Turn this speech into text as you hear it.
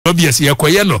years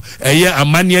yekoye no eye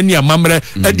amane ni amamre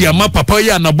e de ama papa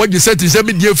ye na boje set se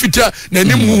be de fita na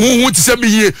nim huhu ti se be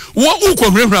ye wo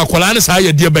ukohwehwe akola ne sa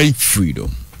ye de bai freedom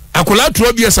akola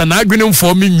 12 years na adwene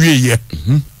mfo me nwie ye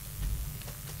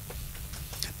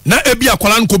na ebi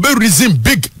akola nko be reason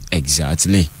big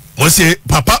exactly mo se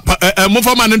papa mo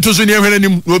fa man nto so ne ehwere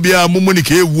nim obi a mumu ni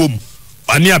ka ewom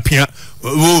ani apia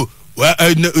wo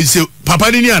se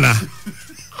papa ni ana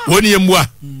woni yemwa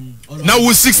na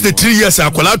wo 63 years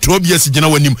akola 12 years gina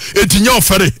wanim etinya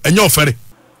ofere enya ofere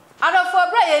adofo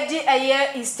bra ye di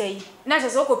eye Easter na je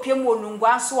so kopiem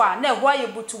onungwa so a na ehwo aye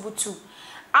butubutu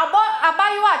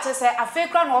abayo a chese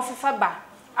afekra na ofifa ba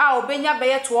a obenya be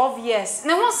 12 years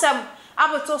ne ho sem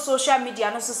abeto social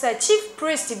media no so say chief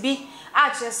priest bi a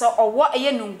chese owo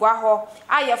eye nungwa ho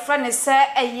aye frene se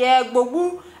eye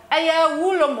Gborbu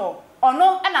Wulomo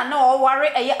ono ena na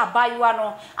oware eye abayua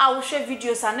no a wo hwe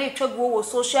videos ana etwaguo wo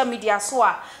social media so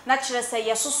a na kire se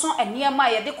yesoso eniema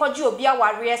ye de kwaje obi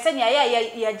aware se nya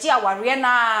ye gi aware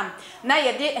na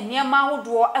ye de eniema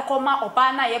hodo ekoma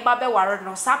oba na ye ba be ware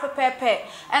no sa pepepe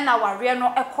ena ware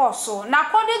no ekoso na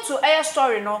according to eye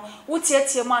story no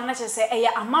wutietie mu na kire se eye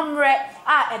amamre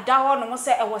a eda ho no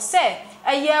se ewo se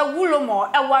eye Wulomo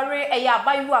eware eye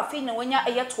abayua afi na wonya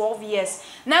eye 12 years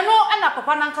na no ena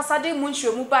papa na nkasa de mu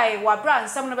nhwemu bai wabra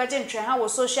nsem no beje ntwe ha wo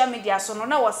social media so no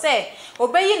na wo se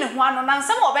obeyi ne ho ano na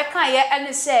nsem obeka ye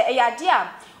ene se eyade a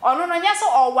ono no nya so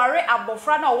oware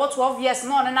abofra na wo 12 years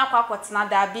no ne na kwakotena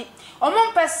dabi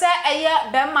omompese eye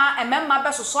bema ememma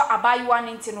besoso abayuwa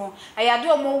ninti no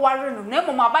eyade omo ware no na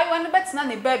mom abayuwa ne betena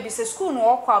ne ba bi se school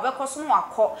no okwa obekoso no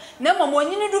akọ na mom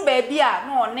onyini du ba bi a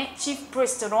no ne chief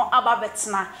priest no aba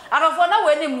betena arofo na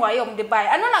we ne mu aye om de bai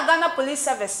eno na Ghana Police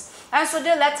Service and so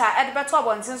the letter at beto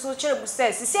abontin so chirebu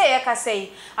says see ye ka say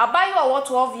abayuwa wo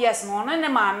 12 years no ne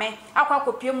maame akwa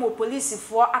kopie mu police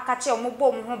fo akache omo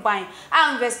bom ho ban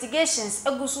investigations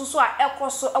egusu so a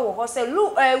ekoso ewo ho se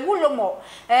Wulomo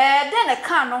den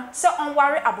ka no se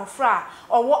onware abofra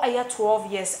owo eye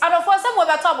 12 years adofo se mo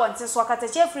beto abontin so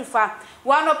Okatakyie Afrifa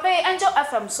pay Angel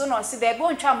FM so no se be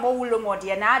ontwa mo Wulomo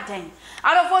de na adan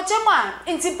adofo chema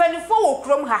intipanifo wo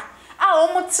krom ha a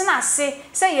omutena se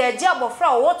ye gi abofra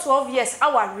owo 12 years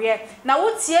aware na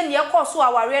wotie ne ekoso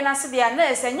aware na se de na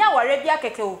esenya aware bia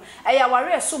keke o eya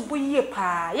aware so buye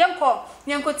pa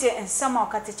yenko tie ensama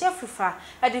Okatakyie Afrifa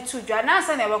ade tudwa na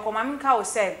asa na we komamka wo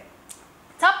se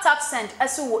tap send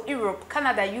asu Europe,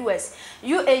 Canada, US,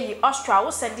 UAE, Australia,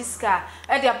 wo send this car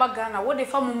e de abagana wo de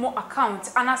famumo account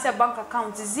anase bank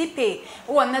account Zpay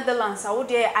wo Netherlands wo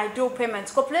de ideal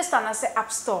payment ko Play Store na se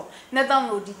App Store na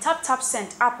download the tap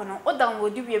send app no o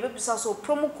download we bebisa so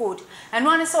promo code and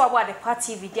one is wa de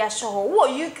party video show wo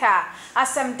UK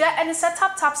asem de any set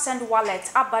tap send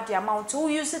wallet about the amount wo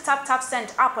use tap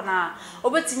send app na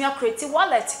obetimi create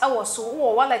wallet e wo so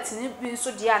wo wallet ni bi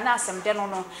so dia na asem de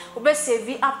no obe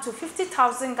save up to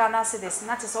 50,000 Ghana cedis.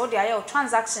 That is all the ayo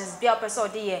transactions be up so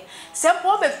de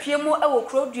sempo be piemu e wo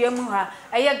krodua mu ha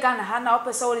aye Ghana ha na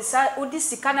opese odi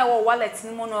sika na wo wallet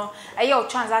ni mu no ayo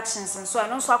transactions so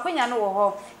no so akwanya no wo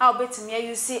ho a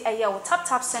obetimi use aye wo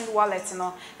tap send wallet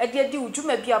no e de di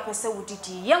udwuma bi opese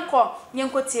wodidi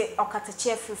yenko tie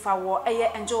Okatakyie Afrifa wo aye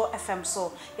Angel FM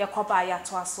so yekoba ya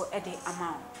to aso e de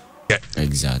amount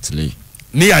exactly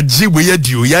ni aji we ye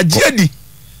di o ya ji adi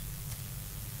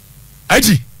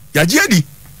aji ya ji adi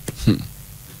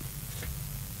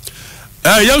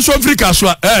yanso Africa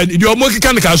so di omo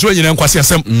kika ne ka so nyina nkwase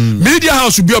asem media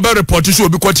house bi oba report so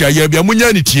obi kwoti aye bia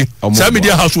munya ne tie sa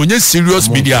media house onye serious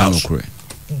media house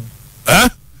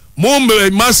mom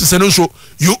masses and so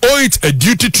you owe it a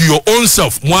duty to your own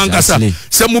self mo angasa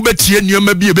se mo betie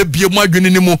nioma bi ebie mo adwene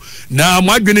ni mo na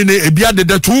mo adwene ne ebia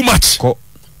de too much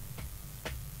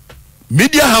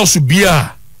media house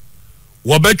bia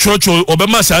wobe church obe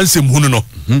masa ansem hunu no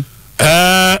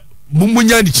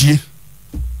mumunya ne tie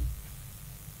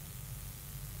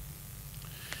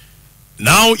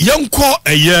now yanko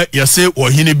eye yese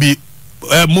ohine bi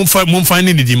mumfa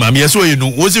ni di mam yese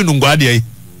oyenu wozi nu ngwa de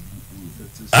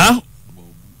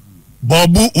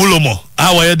Gborbu Wulomo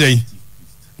awaye dey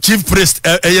chief priest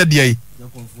eye dey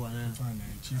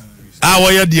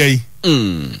awaye dey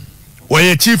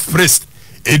waye chief priest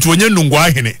etwonye nu ngwa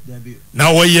hene na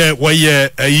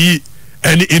waye ayi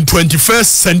and in 21st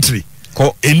century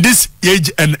in this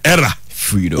age and era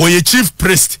freedom waye chief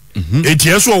priest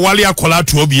etieso wale akola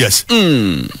 12 years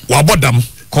wabodam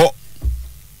ko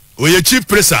oye chief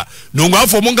priest no ngwa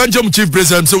for monga njem chief priest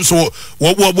so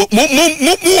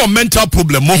mo mental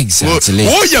problem mo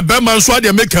oye be man so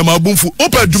ade make am abunfu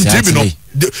open dum tv no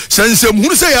sense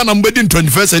hunu say ya na mbedi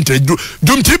 21st century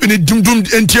dum tv ni dum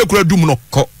entie kura dum no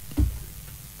ko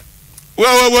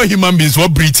Well, human beings,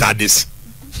 what breeds are this?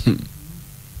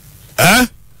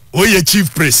 Oh, ye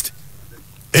chief priest.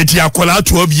 Eti akola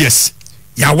 12 years.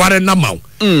 Ya ware na mau.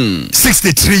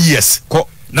 63 years. Ko.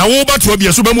 Na wo ba 12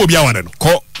 years, ube mo obi awane no.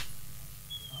 Ko.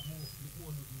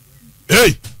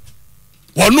 Hey.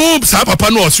 Wano sa papa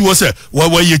no osi se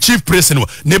we ye chief priest no.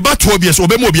 Ne ba 12 years,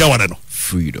 ube mo obi awane no.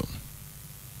 Freedom.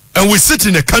 And we sit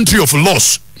in a country of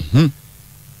laws.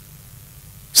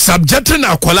 Subjecting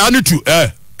akola ni to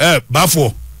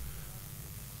bafo.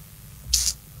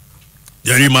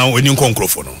 Yari ma weni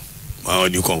nkonkrofo no. Ma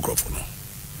weni nkonkrofo no.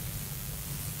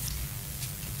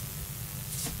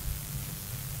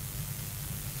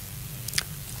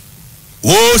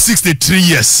 Oh, 63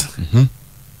 years.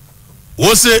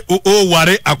 Oh, say, oh,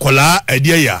 ware akola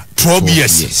idea 12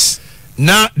 years.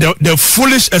 Now, the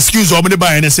foolish excuse of the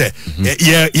buy and say,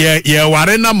 yeah,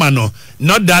 ware na mano.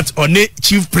 Not that on the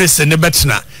chief priest and the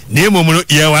betna. Name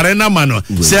yeah, ware na mano.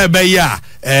 Say, ya,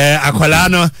 akola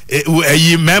no,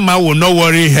 ye mema will not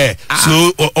worry her.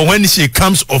 So, when she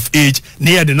comes of age,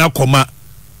 near the nakoma.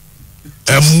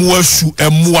 Emwasu.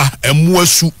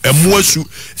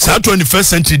 Sa 21st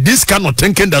century, this kind of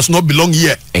thinking does not belong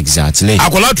here. Exactly.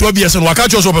 Akola 12 years and waka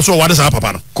chose person what is our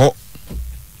papa. Ko.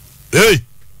 Hey.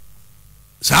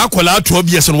 Sa akola 12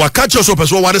 years and waka chose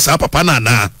person what is our papa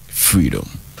na. Freedom.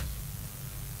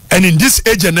 And in this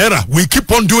age and era, we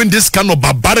keep on doing this kind of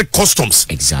barbaric customs.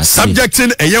 Exactly.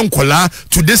 Subjecting a young kola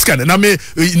to this kind. And I mean,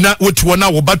 what one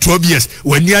hour about 12 years.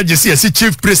 When you just see a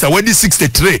chief priest, when he's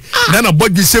 63, then a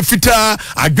body say fita,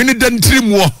 I gonna done 3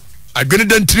 more. I gonna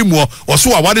done 3 more. Or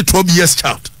so I wanted 12 years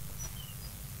child.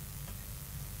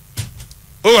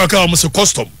 Oh, I can't almost a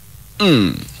custom.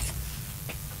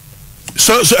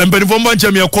 So, and Ben Von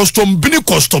Jamia custom, bini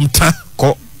custom ta.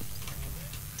 Ko.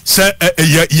 Say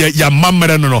ya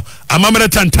mamere no amamere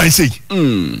tantan say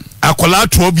akola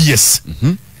 12 years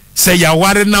say ya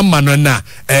ware na mano na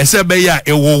say be ya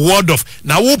a word of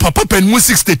na wo papa pen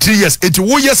 63 years it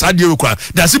wo years ade rekwa.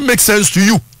 Does it make sense to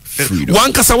you?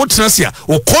 One kasa what trasia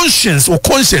or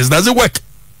conscience does it work?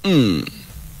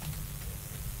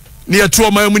 Near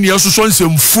to my money also so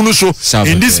mfunu so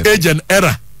in this age and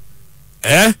era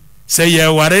say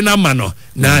ya ware na mano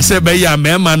na say be ya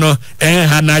mema no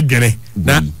hana dwene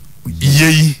na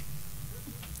ye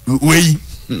we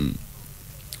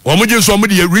omo je so mo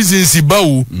de reasons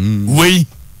bawo we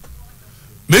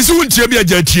mesi wontie bia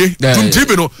jatie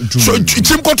tuntibi no so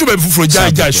chim koto be fufuro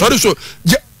jai sorry so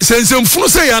sensem funu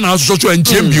say ya na so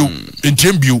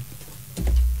ntiem bio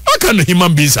how can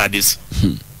human beings are this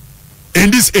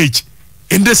in this age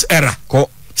in this era ko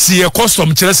si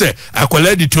custom kire say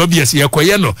akola di 12 years ye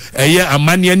koye no eye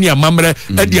amane ani amamre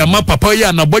e di ama papa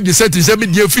ye na body set se me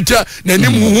die fita na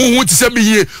nim huhu ti se me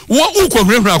ye wo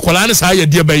ukohwehwe akola ne sa ye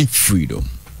die bai freedom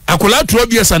akola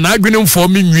 12 years na adwene mfo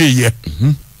me nwie ye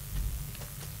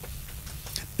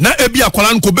na ebi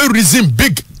akola nko be reason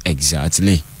big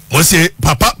exactly mo say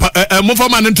papa mo fa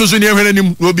man nto so ne hwene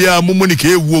nim obi a mo ni ka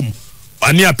ewom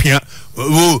ani apia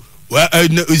wo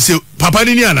say papa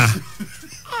ni ana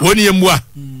woni yemwa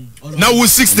na wo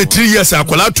 63 years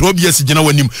akola 12 years gina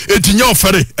wanim etinya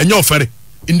ofere enya ofere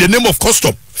in the name of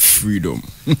custom freedom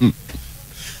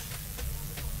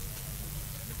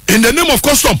in the name of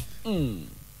custom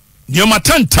nyama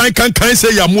tan kan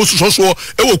say ya mo so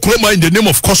e wo kroma in the name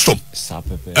of custom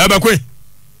abakwe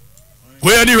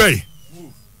we anyway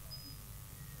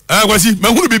kwasi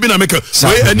mahunu bibi na meka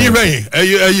we anyway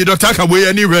you doctor ka we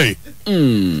anyway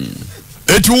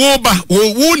eti wo ba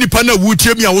wo nipa na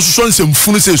wutie mi a wo so nsem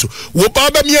funu sei so wo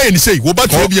ba ba mi ya ni sei wo ba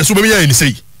tro bia so ba mi ya ni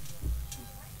sei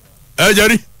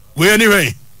jari we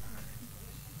anyway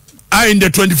in the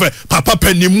 25 papa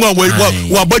penimu a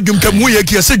wo abodum kam wo ye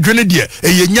kia se dwene de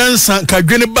ye nyansa ka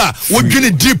dwene ba wo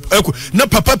dwene deep na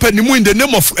papa penimu in the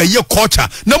name of ye culture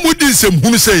na mudi nsem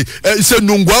hunu sei se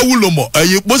Gborbu Wulomo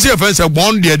ye bosi offense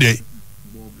gbon de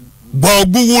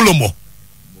Gborbu Wulomo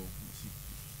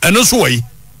eno so yi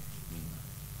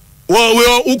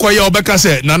we ukoye obeka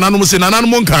se nananom se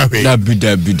nananom nka hwe dabi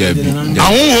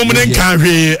ahonhom ne nka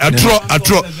hwe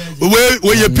atro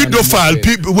we ye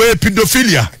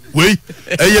pedophilia we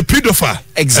ye pedophile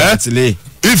exactly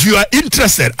if you are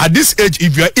interested at this age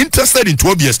if you are interested in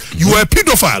 12 years you are a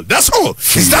pedophile that's all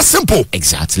it's that simple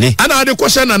exactly and I the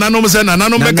question nananom se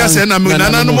nananom beka se na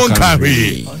nananom nka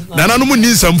hwe nananom ni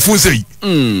nsamfu sei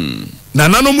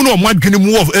nananom no omadwene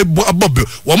mu abobe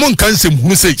wo mo nka nsem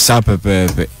hunu sei sa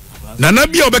pepepe nana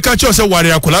bia obeka che se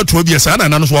ware akola 12 years na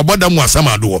nana so waboda mu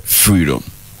asama do freedom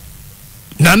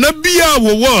nana bia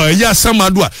wo ya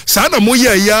samado a saa na mo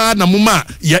ya na mo ma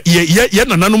ya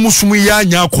nananom som ya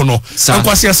anya akono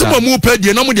ankwase asem mo pa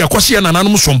die na mo de akwose ya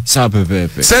nananom som sa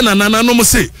pepepe se na nananom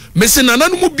se mesi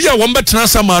nananom bia wo mbetena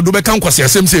samado be kan kwase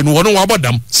asem se no wono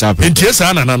wabodam entie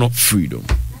saa nanano freedom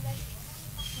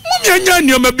mo mi anya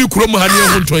nioma bi kuro mo ha ne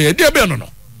ho ntoye de be no no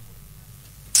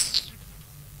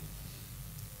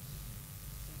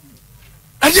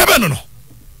adia be no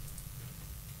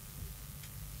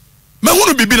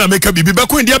mahunu bibi na meka bibi ba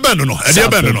ko ndia bando no edia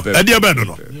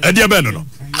bando no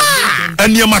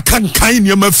aniema kankan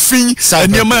niema fin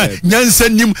aniema nyansa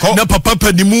nim na papa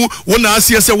panimu wona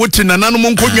asie se wote nananom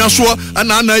nkodwa so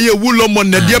ana ye Wulomo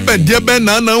na dia ben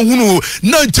na hunu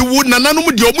na nti wo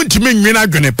nananom de omuntime nwena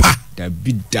adwene pa da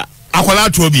bida akwala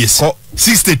to obies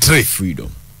 63 freedom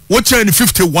what in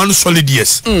 51 solid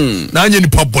years na anya ni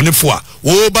pa bonefo a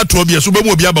wo ba to obies wo be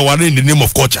mu obi abaware in the name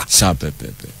of culture sa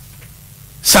pepepe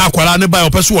sa akwala ne ba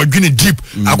opeso odwene deep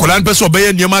akwala ne peso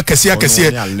obeye niema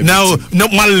akese now no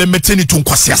man limited ni to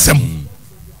nkwase asem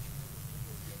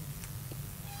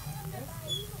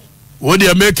wo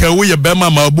de make wo ye bema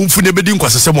ma obumfu ne bedi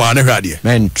nkwase asem wa ne hwade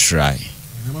men try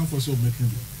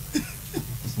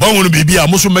ba wonu bibi a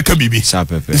muso meka bibi sa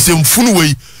pepe isemfunu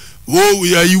wei wo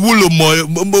ya Wulomo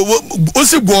o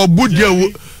se Gborbu dia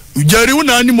wo jari wo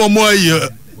na ani momo aye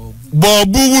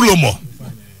Gborbu Wulomo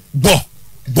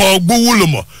Gborbu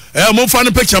Wulomo mo fa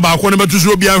ne picture ba ko ne betu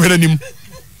so bia hwere nim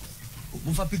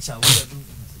mo fa picture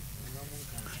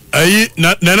ayi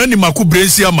na ni maku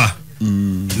brensi ama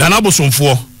na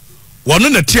bosomfo wono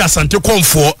na ti asante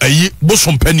konfo ayi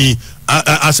bosompani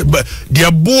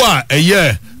de boa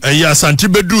eye asante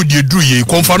bedu de du ye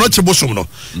konfa no che bosom no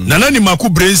na ni maku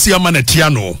brensi ama na tia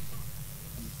no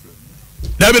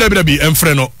dabi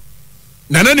emfre no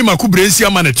nana ni maku brensi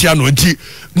ama na tia no nti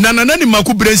nana ni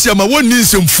maku brensi ama woni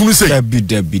nsemfunu sei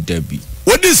dabi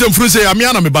woni nsemfunu sei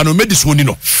amia na me ba no medicine ni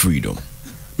no freedom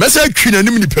mesa twi na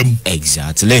nim ni pam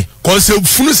exactly cause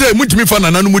funu sei mutimi fa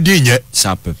nana no mu di nye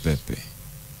sa pepepe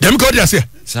dem ko dia se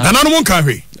nana no mu kan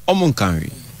hwe omon kan hwe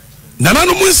nana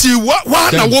no mu si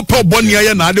wa na wo pa oboni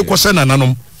aye na ade ko se nana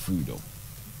no freedom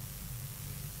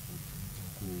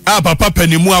papa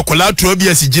panimu akola to bi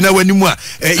asigina wanimu a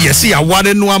yesi ya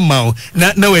ware no ama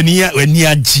na wani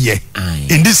agye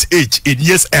in this age in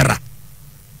years era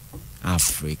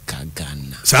Africa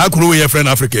Ghana sa akuru we friend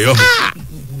Africa yo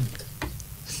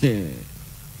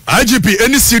IGP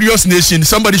any serious nation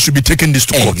somebody should be taking this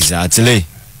to court exactly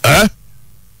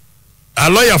a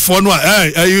lawyer for no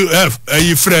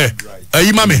you frere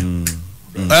mame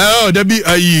there be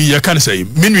you can say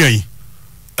minui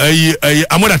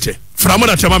amodate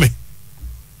Framoda chamame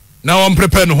na won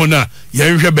prepare no ho na ye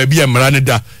hwehwe ba bia mra ne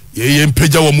da ye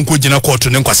mpagya wo mu ko gina court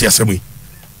ne nkwase asem yi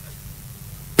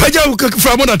pagya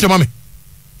Framoda chamame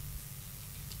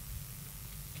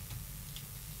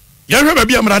ye hwehwe ba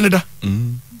bia mra ne da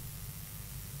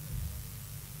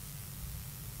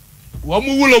wo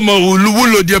mu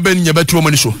Wulo dia ben nya beto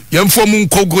mani so ye mfo mu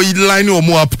nkogo line o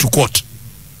mu up to court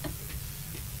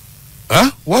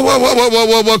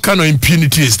what kind of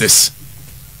impunity is this?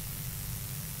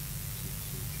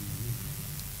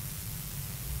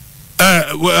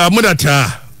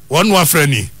 Amudata one wa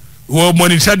freni wo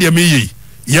monitor de me yi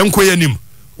yenko yanim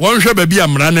won hwe ba bia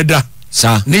mra ne da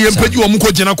sa ne yempaji wo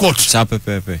mko gina court sa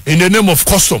pepepe in the name of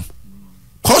custom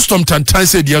tantan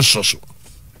said yes so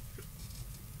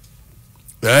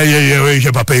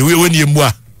we papa we woni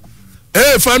emu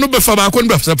fa no be fa ba ko no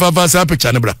be fa sa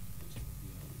picture ne bra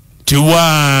ti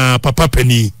wa papa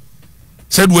pani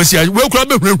said we see we kura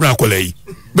be hwehwura akolai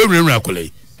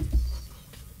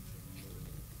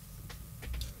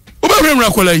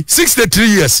 63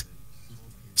 years.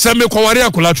 Some me kware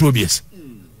akola 2 years.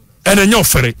 And enye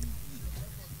ofere.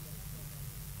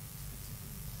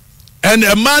 And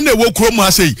a man e wo krom ha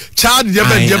say child de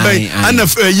ben and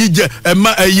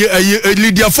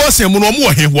Lydia Force mu no mo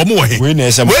he when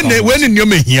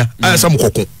nyoma hia asam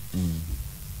kokko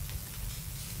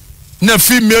na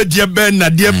female de ben na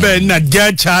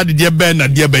dia child de ben na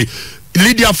dia ben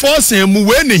Lydia Force mu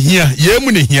when hia ye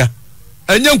mu ne hia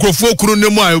anya nkrofo kuru ne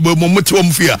mu ayo mo moti wo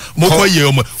mfia mo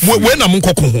koye mo we na mo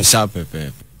nkoko ho sa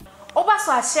pepe oba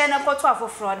so ahye na koto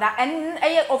afoforo na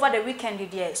over the weekend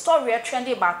there story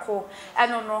trendy bako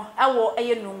eno no ewo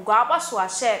nungwa aba so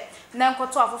ahye na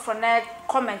koto afoforo na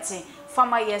commenting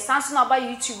fama yes sanso na ba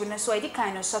YouTube na so edi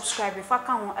kind of subscribe if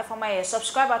aka ho fama yes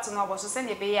subscribe button no so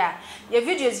send be ya your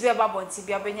videos be about bonti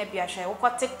be abenya be ahye wo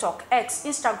TikTok, X,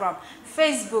 Instagram,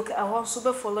 Facebook so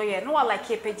be follow ye no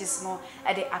like pages no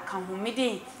e de aka ho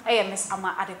midi Miss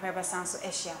Ama ade peba sanso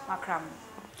ehia makram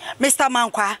Mr.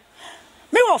 Mankwa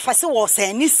me office was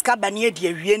say ni sika ba ne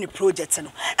de awie ni project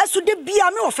no eso de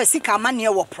bia me office ka ma ne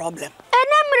wo problem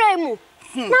enemre mu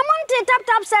na monte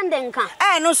tap sending kan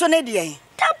no so ne de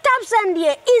tap send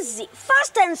here easy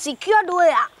fast and secured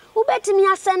way ubetimi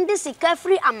send sika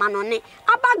free amanone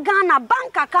aba Ghana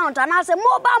bank account and as a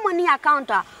mobile money account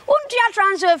untia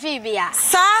transfer fee bia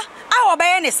sa a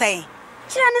obaye ne say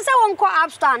kire ne say won ko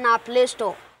app store na play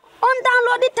store on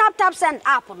download the tap send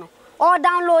app no or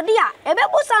download ya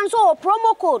ebebusa nso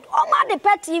promo code o ma de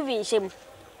pet TV nshim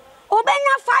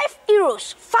obenya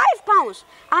 €5 £5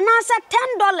 and answer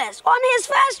 $10 on his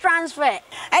first transfer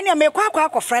ene me kwa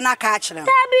akofre na ka akire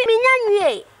tabi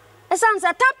minyanwie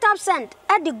esanse tap send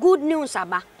at the good news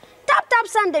aba tap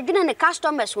send the gene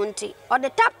customers wonti or the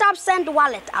tap send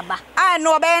wallet aba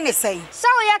no obey ne say so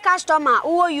your customer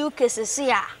wo UK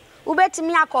sesia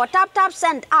ubetimi akọ tap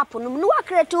send app no no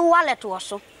create wallet wo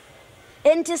so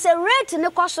enti se rate ne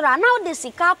kosora now the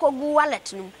sika kogu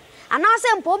wallet no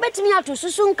anase mpo betimi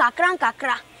atosusu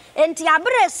nkakra enti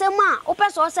abre sema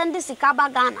opeso send sika ba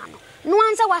Ghana no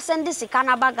anse wa send sika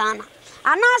na ba Ghana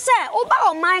anase oba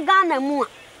o my Ghana mu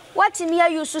watimi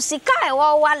use sika e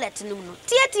wo wallet no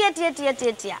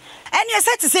tie eni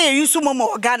set say use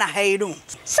momo Ghana hayiru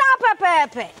sa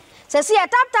pepepe se si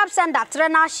tap send atre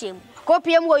na shim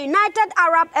kopiem wo United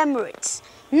Arab Emirates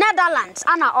Netherlands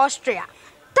and Austria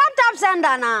tap send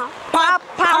na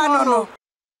papa no